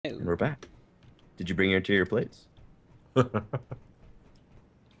And we're back. Did you bring your interior plates? God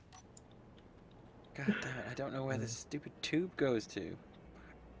damn it, I don't know where this stupid tube goes to.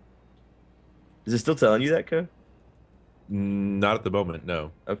 Is it still telling you that, Co? Not at the moment,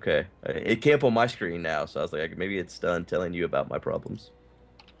 no. Okay. It came up on my screen now, so I was like, maybe it's done telling you about my problems.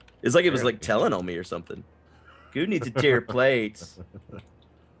 It's like it was like telling on me or something. Good needs interior plates.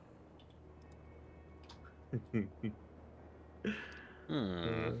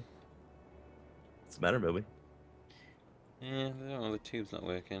 What's the matter, Millbee? Yeah, I don't know, the tube's not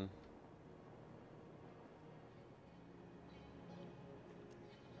working.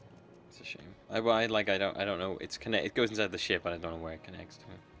 It's a shame. I don't know. It goes inside the ship, but I don't know where it connects to.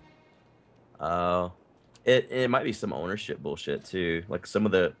 Oh, it might be some ownership bullshit too. Like some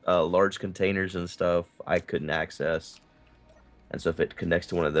of the large containers and stuff I couldn't access, and so if it connects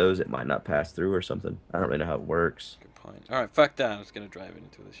to one of those, it might not pass through or something. I don't really know how it works. Good point. All right, fuck that. I'm just gonna drive it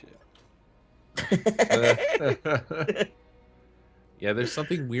into the ship. Yeah, there's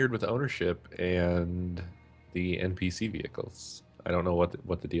something weird with ownership and the NPC vehicles. I don't know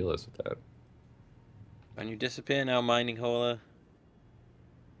what the deal is with that. And you disappear now, mining hauler.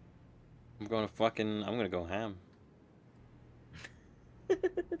 I'm gonna go ham.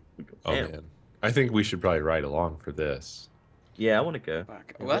 Oh man, I think we should probably ride along for this. Yeah, I want to go.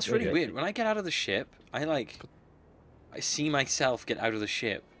 Fuck. Well, that's really weird. When I get out of the ship, I see myself get out of the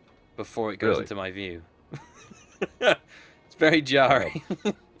ship before it goes into my view. It's very jarring.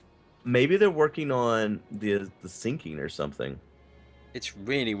 Maybe they're working on the sinking or something. It's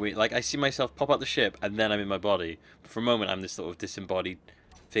really weird. Like, I see myself pop out the ship, and then I'm in my body. But for a moment, I'm this sort of disembodied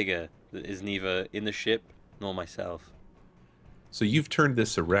figure that is neither in the ship nor myself. So you've turned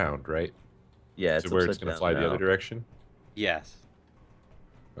this around, right? Yeah, to where it's going to fly the other direction? Yes.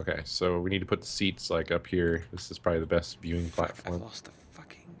 Okay, so we need to put the seats, like, up here. This is probably the best viewing platform. I lost the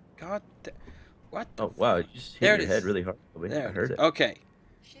fucking... God... What? Oh, wow, you just hit your head really hard. I heard it. Okay.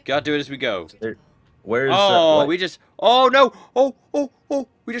 Gotta do it as we go. Where's... we just... Oh, no! Oh!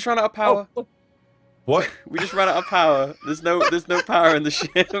 We just ran out of power. Oh. What? We just ran out of power. There's no power in the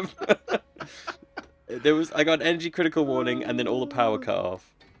ship. I got an energy critical warning, and then all the power cut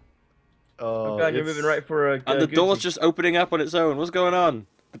off. Oh god, you're moving right for a... And the door's just opening up on its own. What's going on?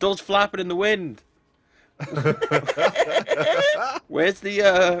 The door's flapping in the wind. Where's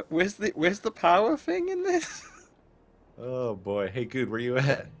the power thing in this? Oh boy. Hey, Good, where you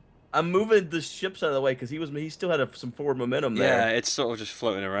at? I'm moving the ships out of the way because he still had some forward momentum there. Yeah, it's sort of just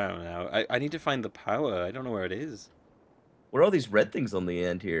floating around now. I need to find the power. I don't know where it is. What are all these red things on the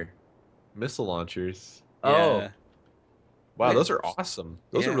end here? Missile launchers. Oh. Yeah. Wow, those are awesome.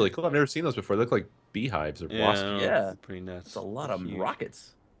 Those are really cool. I've never seen those before. They look like beehives or blossoms. Yeah. Pretty nuts. It's a lot of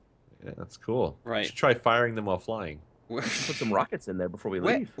rockets. Yeah, that's cool. Right. You should try firing them while flying. Put some rockets in there before we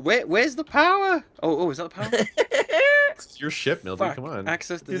leave. Where's the power? Oh, is that the power? It's your ship, Millbee. Come on.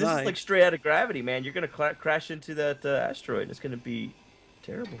 Access Dude, denied. this is like straight out of gravity, man. You're gonna crash into that asteroid. It's gonna be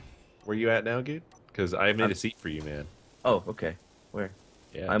terrible. Where you at now, Good? Because I made a seat for you, man. Oh, okay. Where?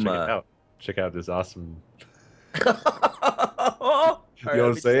 Yeah, check it out. Check out this awesome... You know what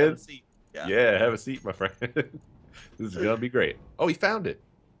I'm saying? Yeah, have a seat, my friend. This is gonna be great. Oh, he found it.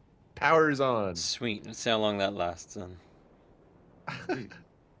 Power's on. Sweet. Let's see how long that lasts, then.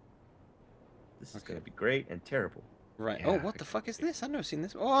 This is gonna be great and terrible. Right. Yeah, Oh, what the fuck is this? I've never seen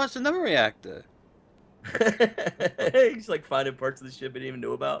this. Oh, it's another reactor. He's like finding parts of the ship he didn't even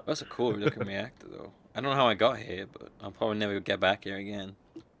know about. That's a cool looking reactor, though. I don't know how I got here, but I'll probably never get back here again.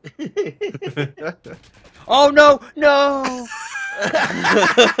 Oh no!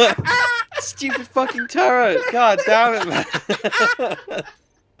 Stupid fucking turret! God damn it, man!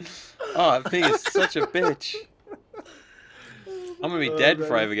 Oh, that thing is such a bitch. I'm gonna be dead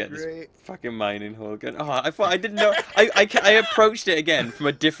before I ever get this fucking mining hole again. Oh, I didn't know. I approached it again from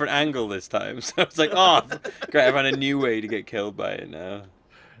a different angle this time, so I was like, oh, great! I found a new way to get killed by it now.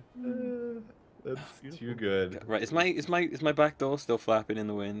 That's too good. Right, is my back door still flapping in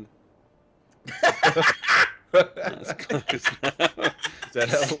the wind? That's close now. Is that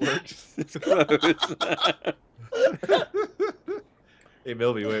how it works? It's close. Hey,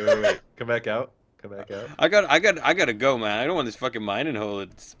 Millbee, wait. Come back out. I gotta go, man. I don't want this fucking mining hole to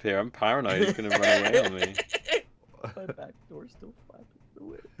disappear. I'm paranoid it's gonna run away on me. My back door's still flapping in the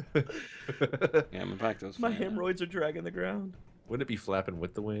wind. Yeah, my back door's My fine now. hemorrhoids are dragging the ground. Wouldn't it be flapping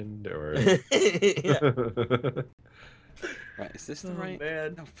with the wind, or? Right, is this the right?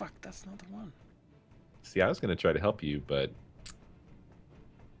 Man. No, fuck, that's not the one. See, I was gonna try to help you, but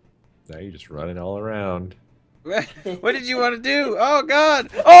now you're just running all around. What did you want to do? Oh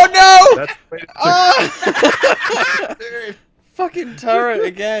God! Oh no! That's Oh! fucking turret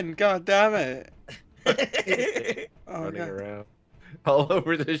again. God damn it. Oh, Running God. around all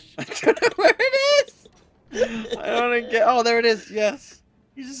over the I ship. don't know where it is. I don't get. Oh, there it is. Yes.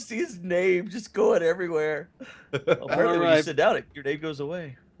 You just see his name just going everywhere. Apparently, when you Alright. sit down, your name goes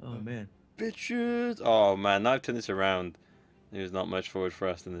away. Oh man. Bitches. Oh man, now I've turned this around. There's not much forward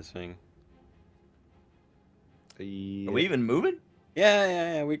thrust in this thing. Are we even moving?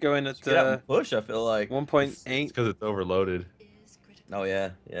 Yeah. We're going at Just get out and push. I feel like. 1.8. It's because it's overloaded. Oh yeah.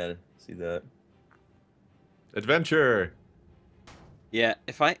 See that. Adventure. Yeah.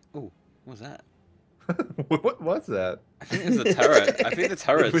 If I. Oh, what was that? What was that? I think it was the turret. I think the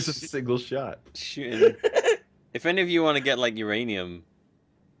turret. It was a single shot. Shooting. If any of you want to get like uranium,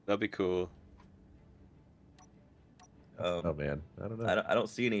 that'd be cool. Oh man, I don't know. I don't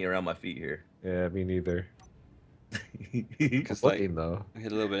see any around my feet here. Yeah, me neither. Because Looking like, though. we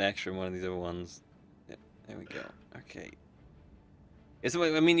hit a little bit extra in one of these other ones. Yep, there we go. Okay. It's,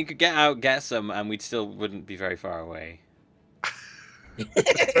 I mean, you could get out, get some, and we still wouldn't be very far away.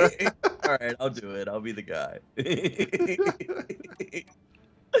 All right, I'll do it. I'll be the guy.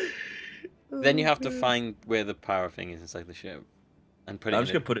 Then you have to find where the power thing is inside the ship, and put it. I'm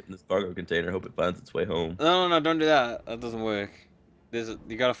just gonna put it in this cargo container. Hope it finds its way home. No, don't do that. That doesn't work.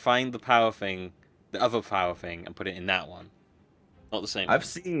 You gotta find the power thing, the other power thing, and put it in that one. Not the same. I've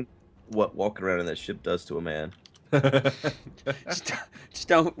seen what walking around in that ship does to a man. Just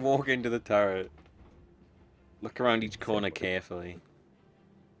don't walk into the turret. Look around each corner carefully.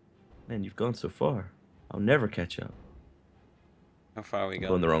 Man, you've gone so far. I'll never catch up. How far are we I'm going?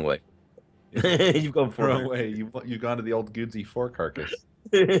 going the wrong way. You've gone Far far away. You've gone to the old Goodsy 4 carcass.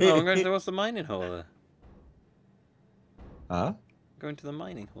 Oh, I'm going to what's the mining hole there? Huh? Going to the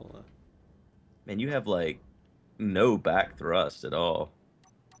mining hole there. Man, you have like no back thrust at all.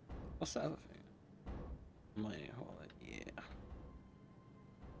 What's that other thing? Mining hole. Yeah.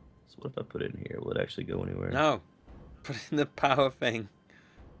 So what if I put it in here? Will it actually go anywhere? No. Put it in the power thing.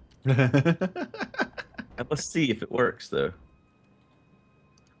 I must see if it works though.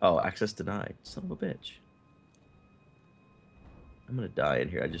 Oh, access denied. Son of a bitch. I'm gonna die in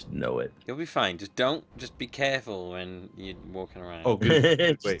here. I just know it. You'll be fine. Just be careful when you're walking around. Oh,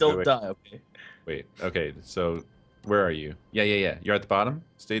 good. Just don't die, okay? Wait. Okay. So, where are you? Yeah. You're at the bottom.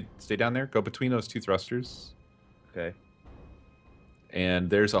 Stay down there. Go between those 2 thrusters. Okay. And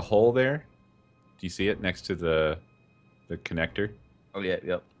there's a hole there. Do you see it next to the connector? Oh yeah,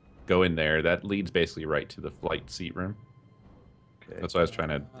 yep. Go in there. That leads basically right to the flight seat room. Okay. That's what I was trying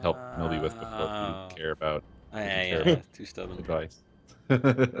to help Milby with before. You didn't care about Yeah. Too stubborn. advice.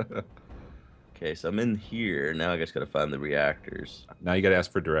 Okay, so I'm in here. Now I just gotta find the reactors. Now you got to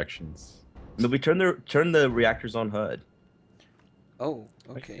ask for directions. Maybe turn the reactors on HUD. Oh,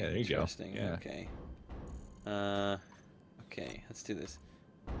 okay. Yeah, there you go. Interesting. Yeah. Okay. Okay, let's do this.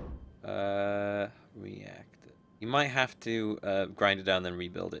 React. You might have to grind it down, then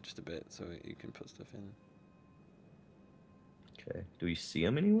rebuild it just a bit, so you can put stuff in. Okay. Do we see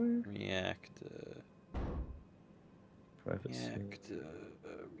them anywhere? React. Private server.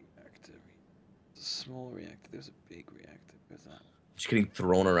 Reactor. It's a small reactor. There's a big reactor. Where's that? Just getting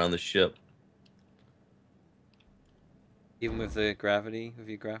thrown around the ship. Even with the gravity, with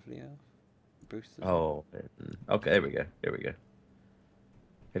your gravity out? Boosted? Oh. Okay, there we go.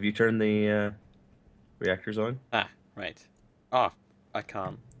 Have you turned the reactors on? Ah, right. Oh, I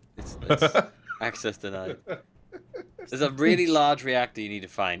can't. It's access denied. There's a really large reactor you need to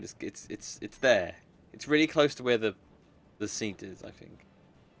find. It's there. It's really close to where the seat is, I think.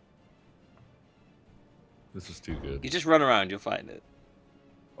 This is too good. You just run around, you'll find it.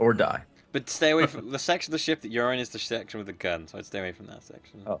 Or die. But stay away from the section of the ship that you're in is the section with the gun, so I'd stay away from that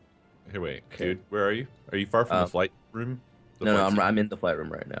section. Oh. Hey, wait, Okay. dude, where are you? Are you far from the flight room? No, I'm in the flight room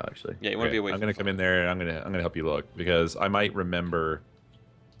right now, actually. Yeah, you want to be away I'm from gonna the come in there. And I'm gonna help you look because I might remember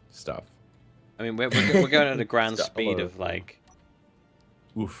stuff. I mean, we're going at a grand Stop. speed of like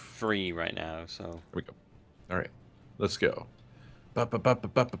Oof. 3 right now, so. Here we go. All right, let's go. Ba, ba, ba, ba,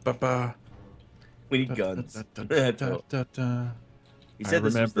 ba, ba, ba. We need guns. Da, da, da, da, da. He said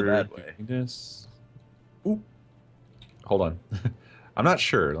this was the bad way. This. Ooh. Hold on. I'm not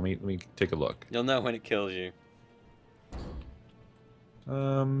sure. Let me take a look. You'll know when it kills you.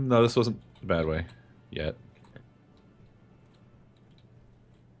 No, this wasn't the bad way yet.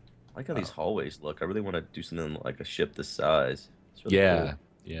 I like how these hallways look. I really want to do something like a ship this size. It's really Yeah. cool.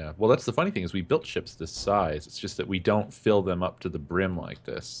 Yeah. Well, that's the funny thing is we built ships this size. It's just that we don't fill them up to the brim like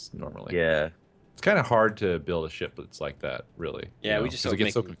this normally. Yeah. It's kind of hard to build a ship that's like that, really. Yeah, we know, just 'cause sort it of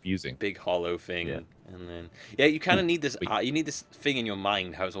gets so make confusing. Big hollow thing, Yeah. and then you kind of need this. Wait. You need this thing in your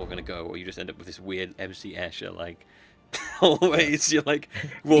mind how it's all gonna go, or you just end up with this weird MC Escher like Always, you're like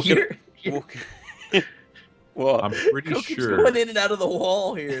walking. walking. What? I'm pretty Go keeps sure. going in and out of the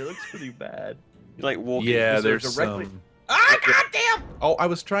wall here. It looks pretty bad. You're like walking. Yeah, Is there there's directly- some. Ah, goddamn! Oh, I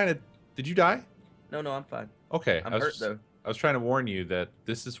was trying to. Did you die? No, I'm fine. Okay, I'm hurt though. I was trying to warn you that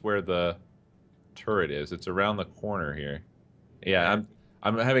this is where the turret is. It's around the corner here. Yeah,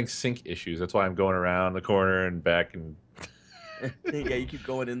 I'm having sync issues. That's why I'm going around the corner and back and. Yeah, you keep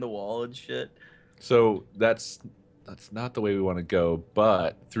going in the wall and shit. So that's not the way we want to go,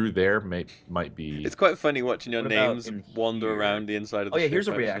 but through there might be. It's quite funny watching your What about names in wander here? around the inside of the Oh yeah, ship, here's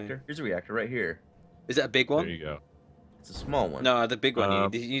a actually. reactor. Here's a reactor right here. Is that a big one? There you go. It's a small one. No, the big one. You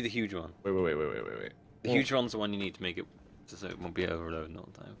Um, need the huge one. Wait. The huge one's the one you need to make it so it won't be overloading all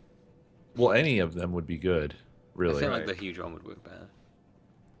the time. Well, any of them would be good, I really. feel like the huge one would work better.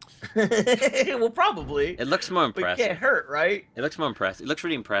 Well, probably. It looks more But it impressive. can't hurt, right? It looks more impressive. It looks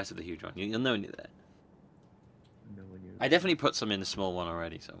really impressive, the huge one. You'll know when you're there. No, when you're... I definitely put some in the small one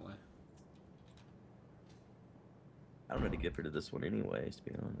already somewhere. I don't know how to get rid of this one anyways, to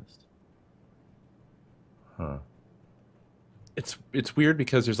be honest. Huh. It's weird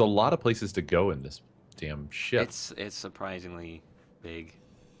because there's a lot of places to go in this damn ship. It's surprisingly big.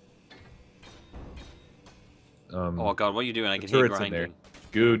 Oh God, what are you doing? I the can hear turret's in there. grinding.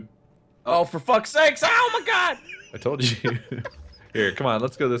 Good. Oh, for fuck's sakes! Oh my god! I told you. Here, come on,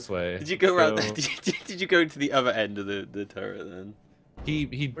 let's go this way. Did you go around? So- Did you go to the other end of the turret then?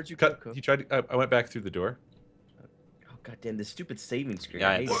 He Where'd you cut. go, He tried. I went back through the door. Oh goddamn! This stupid saving screen. Yeah,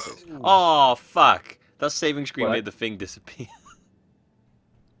 I hate it's- it. Oh fuck! That saving screen What? made the thing disappear.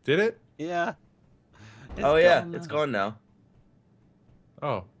 Did it? Yeah. Oh yeah, gone it's now. gone now.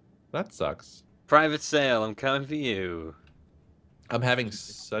 Oh, that sucks. Private sale. I'm coming for you. I'm having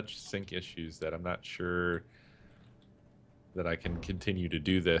such sync issues that I'm not sure that I can continue to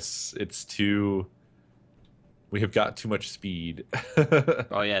do this. It's too. We have got too much speed.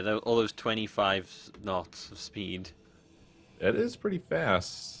 Oh yeah, all those 25 knots of speed. It is pretty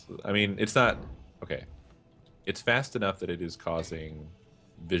fast. I mean, it's not okay. It's fast enough that it is causing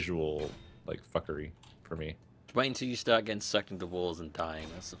visual like fuckery for me. Wait until you start getting sucked into walls and dying.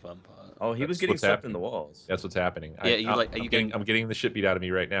 That's the fun part. Oh, he was That's getting what's sucked happening. in the walls. That's what's happening. Yeah, you like- are you getting- I'm getting the shit beat out of me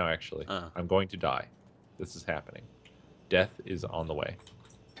right now. Actually, Oh. I'm going to die. This is happening. Death is on the way.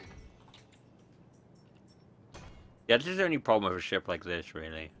 Yeah, this is the only problem with a ship like this,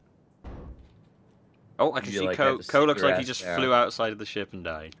 really. Oh, I can You, see like, Co. have to Co sit looks your like he ass just down. flew outside of the ship and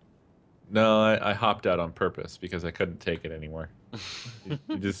died. No, I hopped out on purpose because I couldn't take it anymore.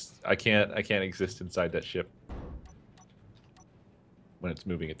 I can't exist inside that ship when it's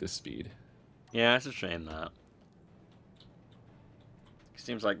moving at this speed. Yeah, it's a shame that. It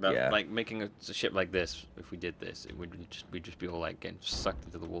seems like that, Yeah. like making a ship like this. If we did this, it would we'd just be all like getting sucked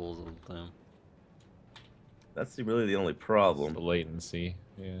into the walls all the time. That's really the only problem. The latency,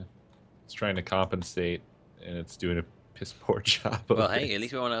 yeah, it's trying to compensate, and it's doing a piss poor job. Well, of hey, it. at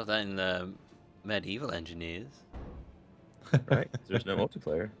least we won't have that in the medieval engineers. Right? There's no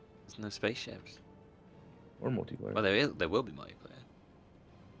multiplayer There's no spaceships. or multiplayer. Well, there will be multiplayer.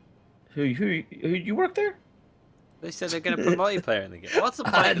 Who you work there? They said they're going to put multiplayer in the game. What's the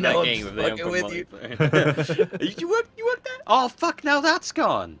I point of that know, I'm game just if they don't fucking put with you. multiplayer? you work there? Oh fuck! Now that's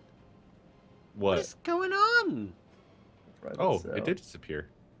gone. What What? is going on? Private Oh, cell. it did disappear.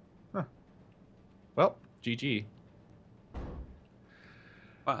 Huh. Well, GG.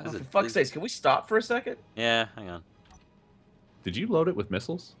 Wow, Oh, this for is- fuck's this- sakes, can we stop for a second? Yeah, hang on. Did you load it with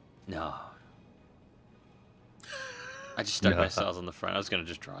missiles? No. I just stuck No. my cells on the front. I was gonna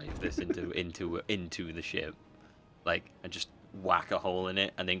just drive this into the ship, like, and just whack a hole in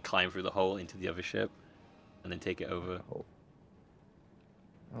it, and then climb through the hole into the other ship, and then take it over.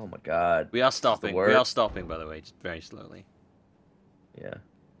 Oh my god. We are This is the stopping. We worst. are stopping, by the way, just very slowly. Yeah.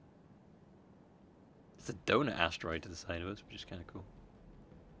 There's a donut asteroid to the side of us, which is kind of cool.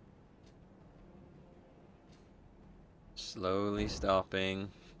 Slowly stopping.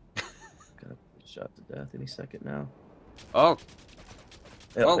 Gonna be shot to death any second now. Oh,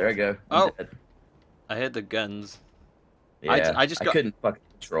 Oh, Oh. there I go. I'm Oh. dead. I heard the guns. Yeah, I just got- couldn't fucking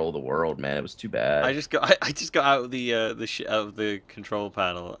control the world, man. It was too bad. I just got out of the out of the control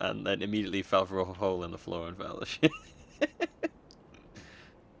panel and then immediately fell through a hole in the floor and fell.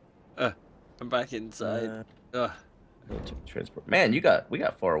 I'm back inside. Transport. Man, we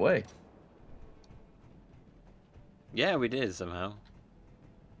got far away. Yeah, we did somehow.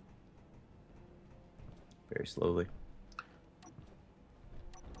 Very slowly.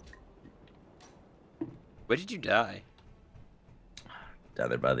 Where did you die? Down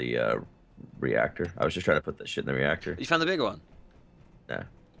there by the reactor. I was just trying to put that shit in the reactor. You found the big one. Nah.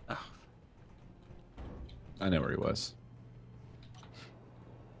 Oh, I know where he was.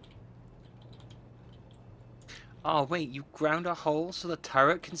 Oh wait, you ground a hole so the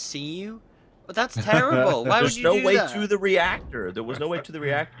turret can see you? But that's terrible. Why would There's you no do way that? to the reactor. There was no way to the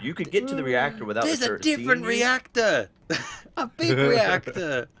reactor. You could get to the reactor without the There's a turret seeing different you. reactor. A big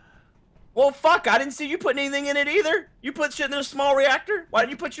reactor. Well, fuck! I didn't see you putting anything in it either. You put shit in a small reactor. Why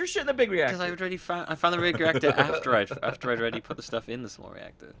didn't you put your shit in the big reactor? Because I found the big reactor after I'd already put the stuff in the small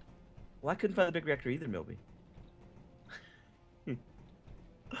reactor. Well, I couldn't find the big reactor either, Milby.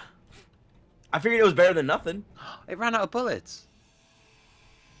 I figured it was better than nothing. It ran out of bullets.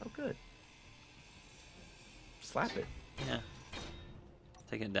 Oh, good. Slap it. Yeah.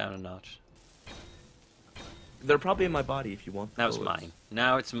 Taking it down a notch. They're probably in my body if you want. Now it's mine.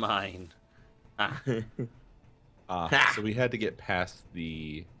 Now it's mine. Ah. So we had to get past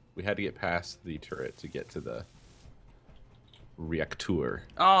the turret to get to the reactor.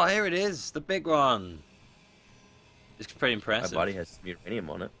 Oh, here it is, the big one. It's pretty My impressive. body has uranium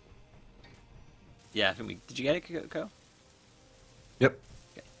on it. Yeah, I think we. Did you get it, Co? Yep.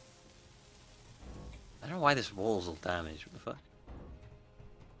 Okay. I don't know why this wall's all damaged. What the fuck?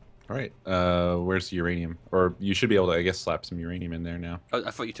 All right. Where's the uranium? Or you should be able to, I guess, slap some uranium in there now. Oh,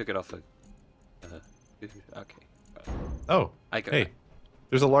 I thought you took it off. Okay. Oh. I got Hey. it.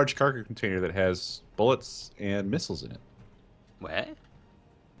 There's a large cargo container that has bullets and missiles in it. Where?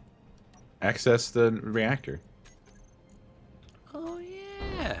 Access the reactor. Oh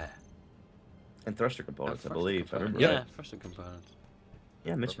yeah. And thruster components, I Thruster believe. I component. remember. Yeah, Right. thruster components.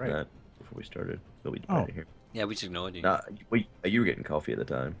 Yeah, I mentioned Right. that before we started. But we did Oh. right here. Yeah, we just ignored you. Nah, you were getting coffee at the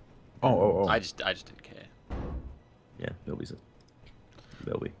time. Oh. I just didn't care. Yeah, Milby's a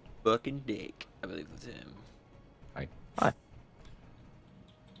Milby. Fucking dick. I believe that's him. Hi. Hi.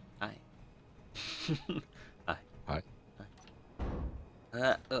 Hi. Hi. Hi.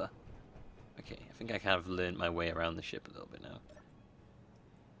 Okay, I think I kind of learned my way around the ship a little bit now.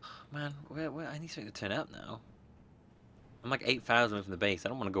 Man, where I need something to turn out now. I'm like 8,000 away from the base. I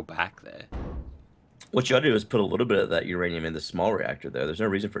don't want to go back there. What you ought to do is put a little bit of that uranium in the small reactor there. There's no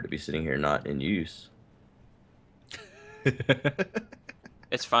reason for it to be sitting here not in use.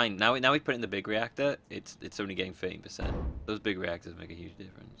 It's fine. Now we put it in the big reactor. It's only getting 13%. Those big reactors make a huge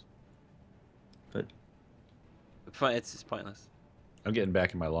difference. But It's pointless. I'm getting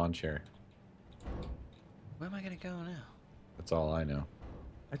back in my lawn chair. Where am I gonna go now? That's all I know.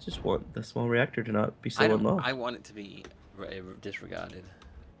 I just want the small reactor to not be so low. I want it to be disregarded.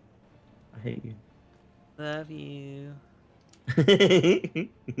 I hate you. Love you.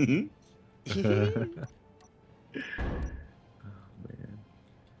 Oh, man.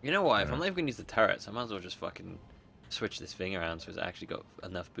 You know what? If I'm not even gonna use the turrets, I might as well just fucking switch this thing around so it's actually got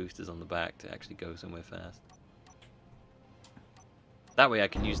enough boosters on the back to actually go somewhere fast. That way I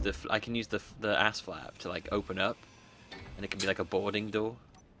can use the ass flap to like open up, and it can be like a boarding door.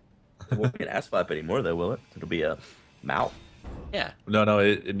 It won't be an ass flap anymore, though, will it? It'll be a mouth. Yeah. No,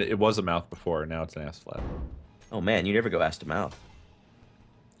 it was a mouth before. Now it's an ass flap. Oh man, you never go ass to mouth.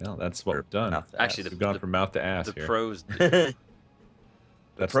 No, that's what Or we've done. mouth to Actually, ass. We've gone from mouth to ass The here. pros.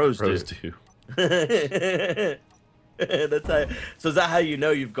 That's pros what pros do. do. That's how. So is that how you know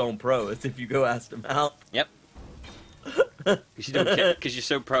you've gone pro? It's if you go ass to mouth. Yep. Because you don't care. Because you're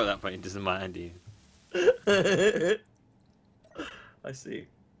so pro at that point, it doesn't mind you. I see.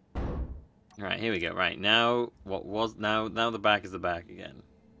 All right, here we go. Right now, now the back is the back again.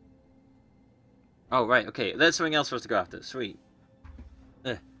 Oh right, okay. There's something else for us to go after. Sweet.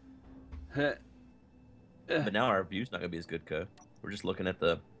 But now our view's not gonna be as good, Co. We're just looking at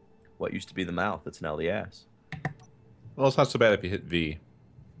what used to be the mouth. It's now the ass. Well, it's not so bad if you hit V.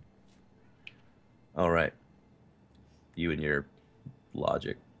 All right. You and your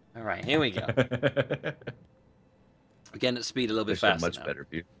logic. All right, here we go. We're getting at speed a little bit There's a faster much now. better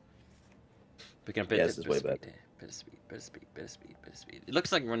view. We're getting Yeah, this is way better. Bit of speed. It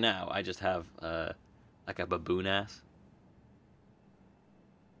looks like right now I just have like a baboon ass.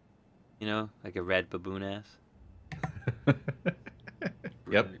 You know, like a red baboon ass.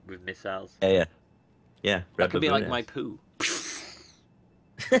 Yep. With missiles. Yeah. Yeah. That could be baboon like my ass. poo.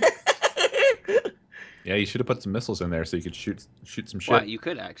 Yeah, you should have put some missiles in there so you could shoot some shit. Well, you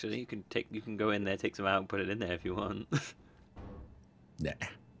could actually. You can go in there, take some out, and put it in there if you want. Nah.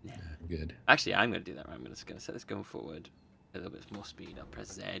 Yeah. Good. Actually, I'm gonna do that. I'm just gonna set this going forward. A little bit more speed. I'll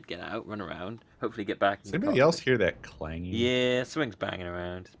press Z, get out, run around. Hopefully get back. Does in the anybody cockpit. else hear that clanging? Yeah, something's banging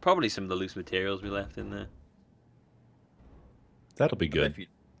around. Probably some of the loose materials we left in there. That'll be If good.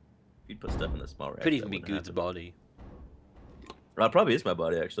 you'd put stuff in the small reactor. Could even that be wouldn't Good's happen. body. Well, it probably is my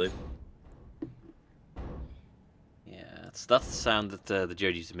body, actually. Yeah, that's the sound that the Joe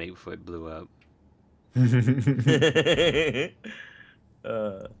used to make before it blew up.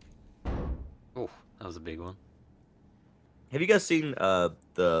 uh, Oh, that was a big one. Have you guys seen the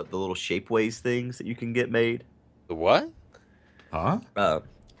little shapeways things that you can get made? The what? Huh? Uh,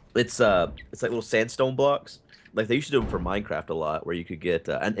 it's like little sandstone blocks. Like they used to do them for Minecraft a lot, where you could get.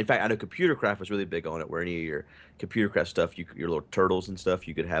 And in fact, I know Computer Craft was really big on it. Where any of your Computer Craft stuff, your little turtles and stuff,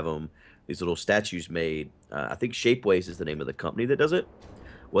 you could have them these little statues made. I think Shapeways is the name of the company that does it.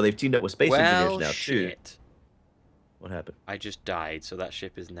 Well, they've teamed up with space engineers Well, now too. shit. What happened? I just died, so that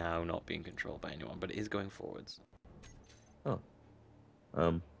ship is now not being controlled by anyone, but it is going forwards. Oh,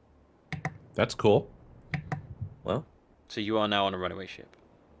 um, That's cool. well, So you are now on a runaway ship.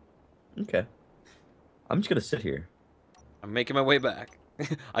 okay. I'm just gonna sit here. I'm making my way back.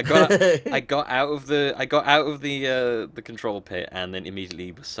 I got out of the control pit and then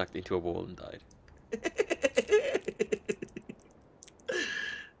immediately was sucked into a wall and died.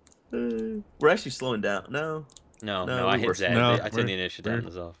 We're actually slowing down. No, No, I hit we're Z. No, I turned the inertia down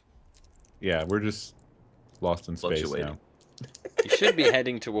as off. Yeah, we're just lost in space Fluctuating. now. You should be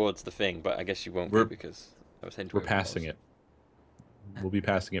heading towards the thing, but I guess you won't be because I was heading We're towards passing it. We'll be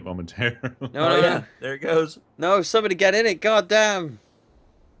passing it momentarily. No, Oh no, yeah, no. there it goes. No, somebody get in it, goddamn.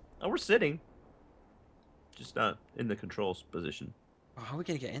 Oh, we're sitting. Just not in the controls position. Oh, how are we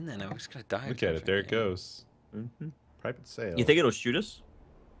gonna get in there now? We're just gonna die. Look at it. There it goes. Mm-hmm. Private sale. You think it'll shoot us?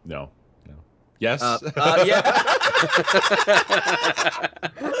 No. No. Yes. Yeah.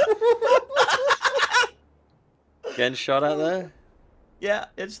 Getting shot at there? Yeah,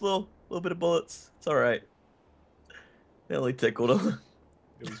 it's a little bit of bullets. It's all right. They only tickled him.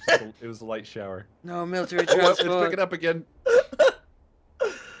 It was a light shower. No, military Oh, it's transport. picking up again.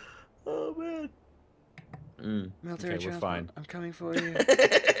 Oh man. Military Okay, we're transport. fine. I'm coming for you.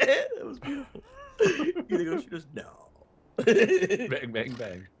 That was beautiful. You think it'll shoot us? No. Bang, bang,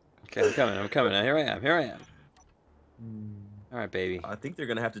 bang. Okay, I'm coming. Here I am. All right, baby. I think they're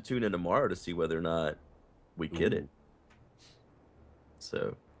gonna have to tune in tomorrow to see whether or not we get it.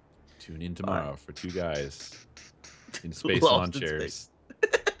 So Tune in tomorrow for two guys in space Lost lawn in chairs.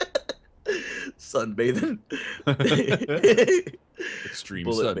 sunbathing. Extreme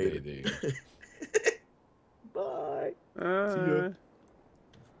Bullet sunbathing. Bye. Uh,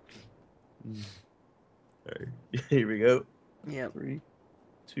 All right. Here we go. yeah. 3,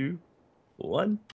 2, 1.